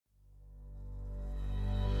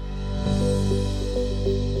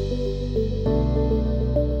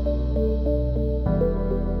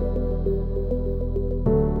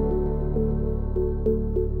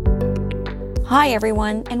Hi,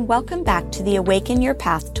 everyone, and welcome back to the Awaken Your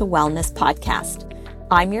Path to Wellness podcast.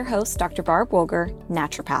 I'm your host, Dr. Barb Woger,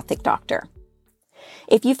 naturopathic doctor.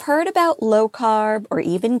 If you've heard about low carb or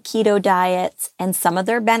even keto diets and some of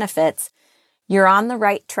their benefits, you're on the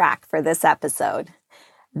right track for this episode.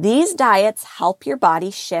 These diets help your body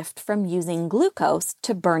shift from using glucose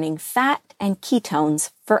to burning fat and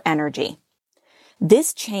ketones for energy.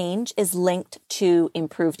 This change is linked to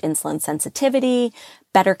improved insulin sensitivity,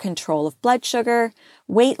 better control of blood sugar,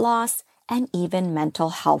 weight loss, and even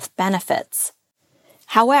mental health benefits.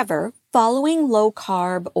 However, following low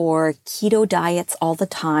carb or keto diets all the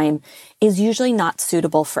time is usually not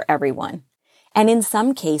suitable for everyone. And in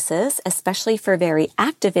some cases, especially for very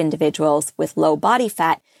active individuals with low body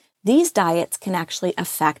fat, these diets can actually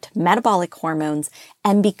affect metabolic hormones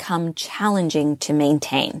and become challenging to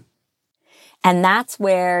maintain. And that's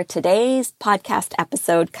where today's podcast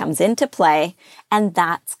episode comes into play, and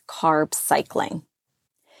that's carb cycling.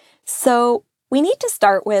 So we need to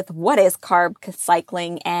start with what is carb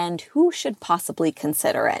cycling and who should possibly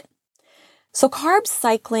consider it. So carb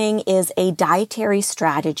cycling is a dietary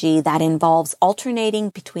strategy that involves alternating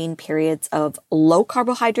between periods of low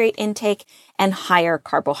carbohydrate intake and higher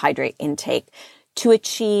carbohydrate intake to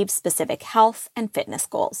achieve specific health and fitness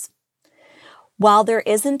goals. While there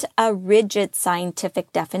isn't a rigid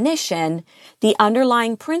scientific definition, the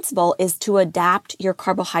underlying principle is to adapt your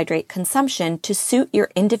carbohydrate consumption to suit your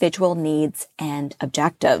individual needs and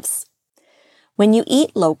objectives. When you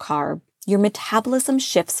eat low carb, your metabolism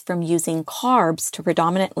shifts from using carbs to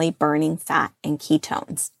predominantly burning fat and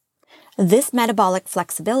ketones. This metabolic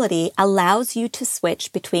flexibility allows you to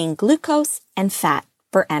switch between glucose and fat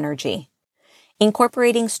for energy.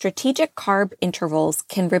 Incorporating strategic carb intervals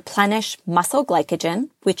can replenish muscle glycogen,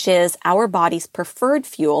 which is our body's preferred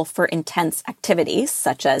fuel for intense activities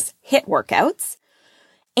such as HIIT workouts,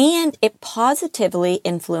 and it positively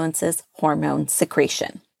influences hormone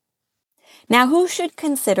secretion. Now, who should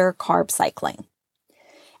consider carb cycling?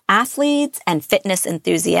 Athletes and fitness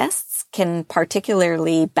enthusiasts can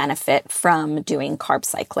particularly benefit from doing carb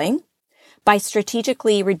cycling. By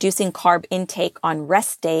strategically reducing carb intake on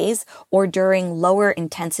rest days or during lower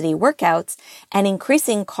intensity workouts and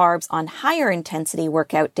increasing carbs on higher intensity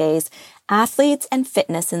workout days, athletes and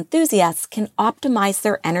fitness enthusiasts can optimize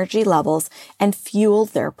their energy levels and fuel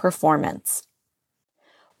their performance.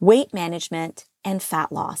 Weight management and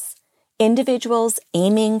fat loss. Individuals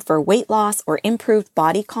aiming for weight loss or improved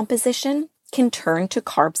body composition can turn to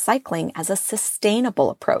carb cycling as a sustainable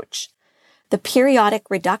approach. The periodic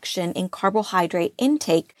reduction in carbohydrate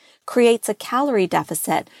intake creates a calorie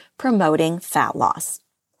deficit, promoting fat loss.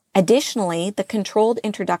 Additionally, the controlled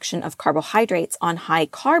introduction of carbohydrates on high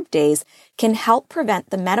carb days can help prevent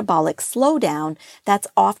the metabolic slowdown that's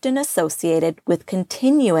often associated with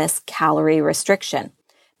continuous calorie restriction,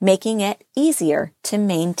 making it easier to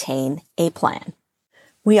maintain a plan.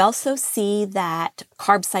 We also see that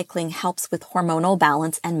carb cycling helps with hormonal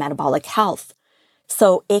balance and metabolic health.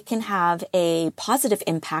 So it can have a positive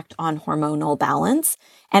impact on hormonal balance.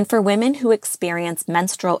 And for women who experience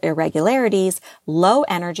menstrual irregularities, low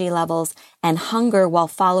energy levels, and hunger while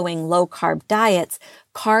following low-carb diets,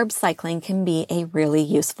 carb cycling can be a really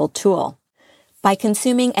useful tool. By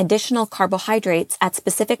consuming additional carbohydrates at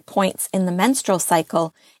specific points in the menstrual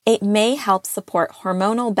cycle, it may help support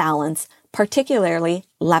hormonal balance, particularly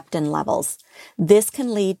leptin levels. This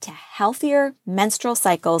can lead to healthier menstrual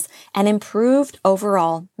cycles and improved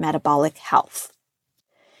overall metabolic health.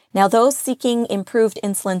 Now, those seeking improved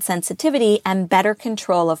insulin sensitivity and better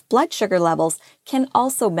control of blood sugar levels can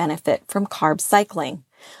also benefit from carb cycling.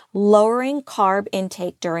 Lowering carb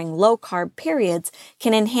intake during low carb periods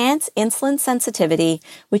can enhance insulin sensitivity,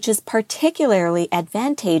 which is particularly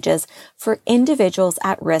advantageous for individuals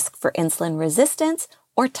at risk for insulin resistance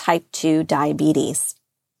or type 2 diabetes.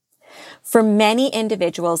 For many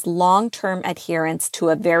individuals, long-term adherence to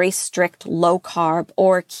a very strict low-carb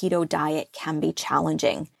or keto diet can be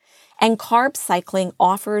challenging. And carb cycling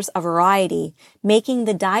offers a variety, making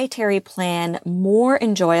the dietary plan more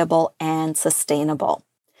enjoyable and sustainable.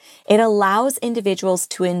 It allows individuals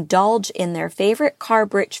to indulge in their favorite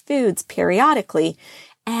carb-rich foods periodically,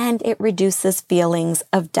 and it reduces feelings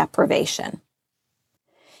of deprivation.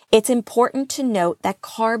 It's important to note that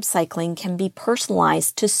carb cycling can be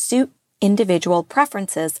personalized to suit individual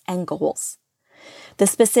preferences and goals. The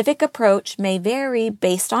specific approach may vary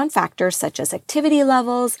based on factors such as activity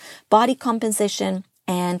levels, body composition,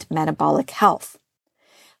 and metabolic health.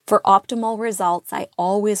 For optimal results, I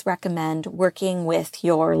always recommend working with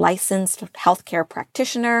your licensed healthcare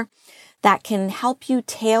practitioner, that can help you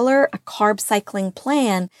tailor a carb cycling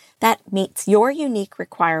plan that meets your unique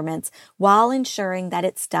requirements while ensuring that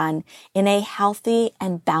it's done in a healthy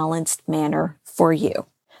and balanced manner for you.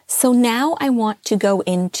 So now I want to go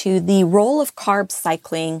into the role of carb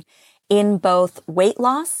cycling in both weight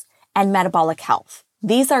loss and metabolic health.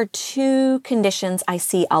 These are two conditions I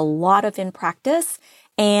see a lot of in practice,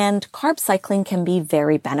 and carb cycling can be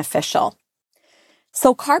very beneficial.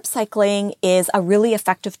 So carb cycling is a really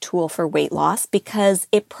effective tool for weight loss because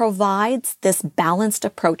it provides this balanced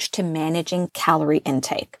approach to managing calorie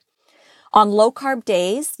intake. On low carb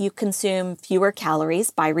days, you consume fewer calories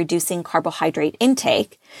by reducing carbohydrate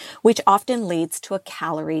intake, which often leads to a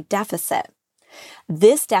calorie deficit.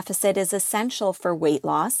 This deficit is essential for weight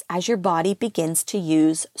loss as your body begins to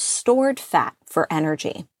use stored fat for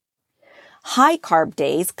energy. High carb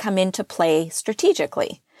days come into play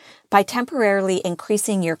strategically. By temporarily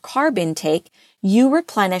increasing your carb intake, you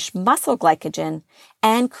replenish muscle glycogen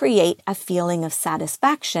and create a feeling of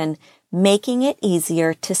satisfaction, making it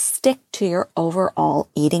easier to stick to your overall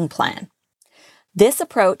eating plan. This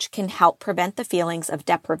approach can help prevent the feelings of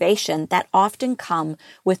deprivation that often come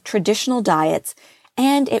with traditional diets,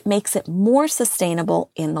 and it makes it more sustainable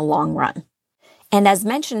in the long run. And as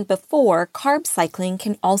mentioned before, carb cycling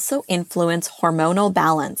can also influence hormonal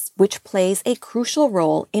balance, which plays a crucial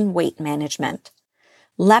role in weight management.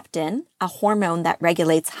 Leptin, a hormone that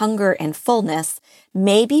regulates hunger and fullness,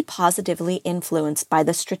 may be positively influenced by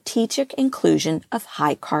the strategic inclusion of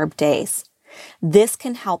high carb days. This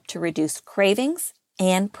can help to reduce cravings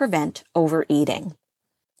and prevent overeating.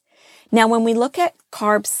 Now, when we look at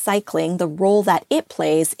carb cycling, the role that it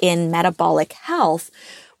plays in metabolic health,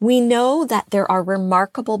 we know that there are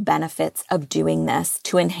remarkable benefits of doing this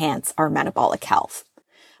to enhance our metabolic health.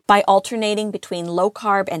 By alternating between low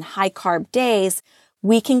carb and high carb days,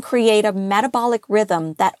 we can create a metabolic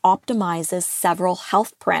rhythm that optimizes several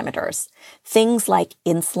health parameters, things like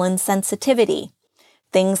insulin sensitivity,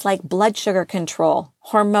 things like blood sugar control,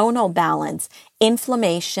 hormonal balance,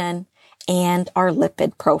 inflammation, and our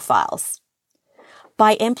lipid profiles.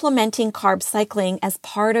 By implementing carb cycling as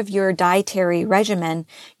part of your dietary regimen,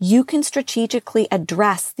 you can strategically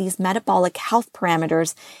address these metabolic health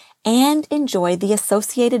parameters and enjoy the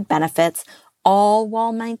associated benefits, all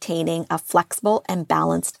while maintaining a flexible and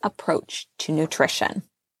balanced approach to nutrition.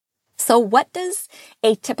 So what does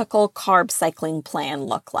a typical carb cycling plan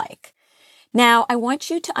look like? Now, I want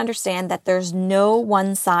you to understand that there's no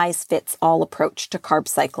one-size-fits-all approach to carb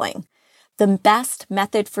cycling. The best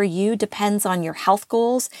method for you depends on your health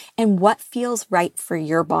goals and what feels right for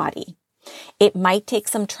your body. It might take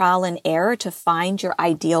some trial and error to find your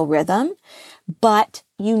ideal rhythm, but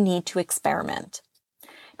you need to experiment.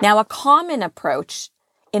 Now, a common approach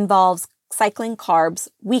involves cycling carbs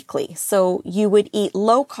weekly. So you would eat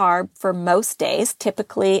low carb for most days,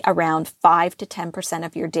 typically around 5 to 10%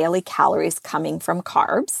 of your daily calories coming from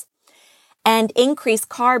carbs, and increase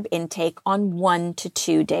carb intake on 1 to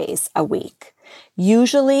 2 days a week,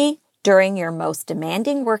 usually during your most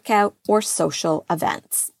demanding workout or social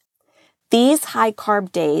events. These high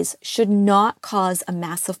carb days should not cause a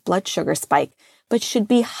massive blood sugar spike, but should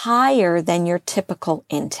be higher than your typical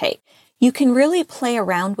intake. You can really play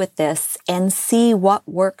around with this and see what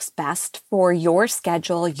works best for your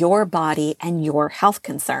schedule, your body, and your health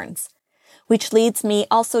concerns. Which leads me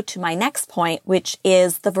also to my next point, which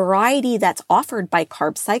is the variety that's offered by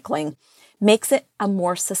carb cycling makes it a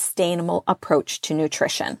more sustainable approach to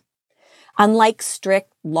nutrition. Unlike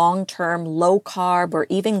strict, long-term, low-carb, or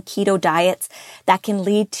even keto diets that can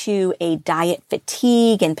lead to a diet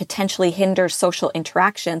fatigue and potentially hinder social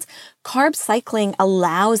interactions, carb cycling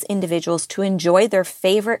allows individuals to enjoy their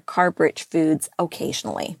favorite carb-rich foods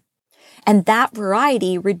occasionally. And that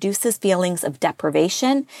variety reduces feelings of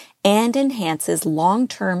deprivation and enhances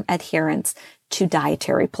long-term adherence to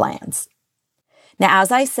dietary plans. Now,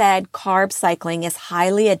 as I said, carb cycling is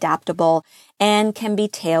highly adaptable and can be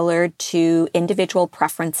tailored to individual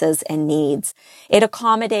preferences and needs. It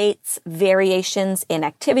accommodates variations in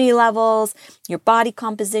activity levels, your body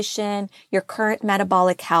composition, your current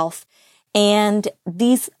metabolic health, and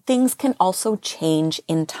these things can also change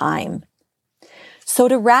in time. So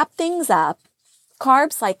to wrap things up,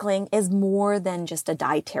 carb cycling is more than just a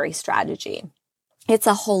dietary strategy. It's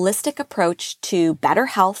a holistic approach to better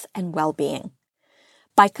health and well-being.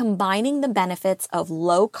 By combining the benefits of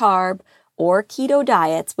low-carb or keto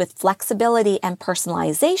diets with flexibility and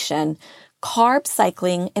personalization, carb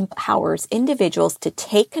cycling empowers individuals to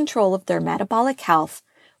take control of their metabolic health,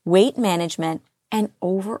 weight management, and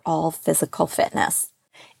overall physical fitness.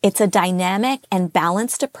 It's a dynamic and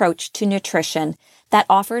balanced approach to nutrition that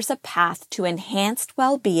offers a path to enhanced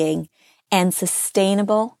well-being and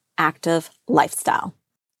sustainable active lifestyle.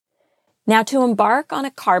 Now, to embark on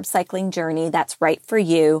a carb cycling journey that's right for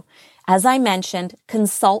you, as I mentioned,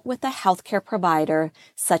 consult with a healthcare provider,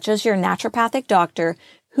 such as your naturopathic doctor,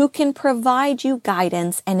 who can provide you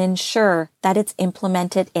guidance and ensure that it's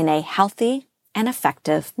implemented in a healthy and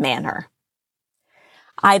effective manner.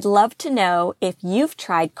 I'd love to know if you've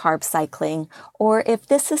tried carb cycling or if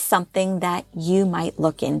this is something that you might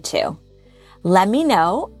look into. Let me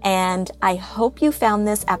know, and I hope you found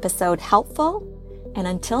this episode helpful. And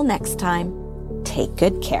until next time, take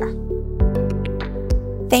good care.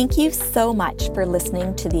 Thank you so much for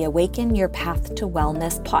listening to the Awaken Your Path to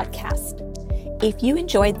Wellness podcast. If you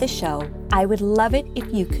enjoyed the show, I would love it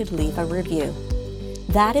if you could leave a review.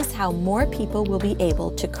 That is how more people will be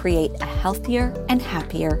able to create a healthier and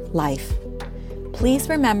happier life. Please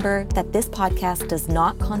remember that this podcast does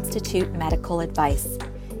not constitute medical advice.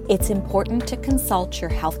 It's important to consult your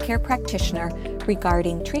healthcare practitioner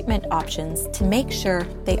regarding treatment options to make sure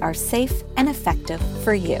they are safe and effective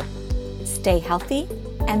for you. Stay healthy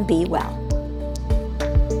and be well.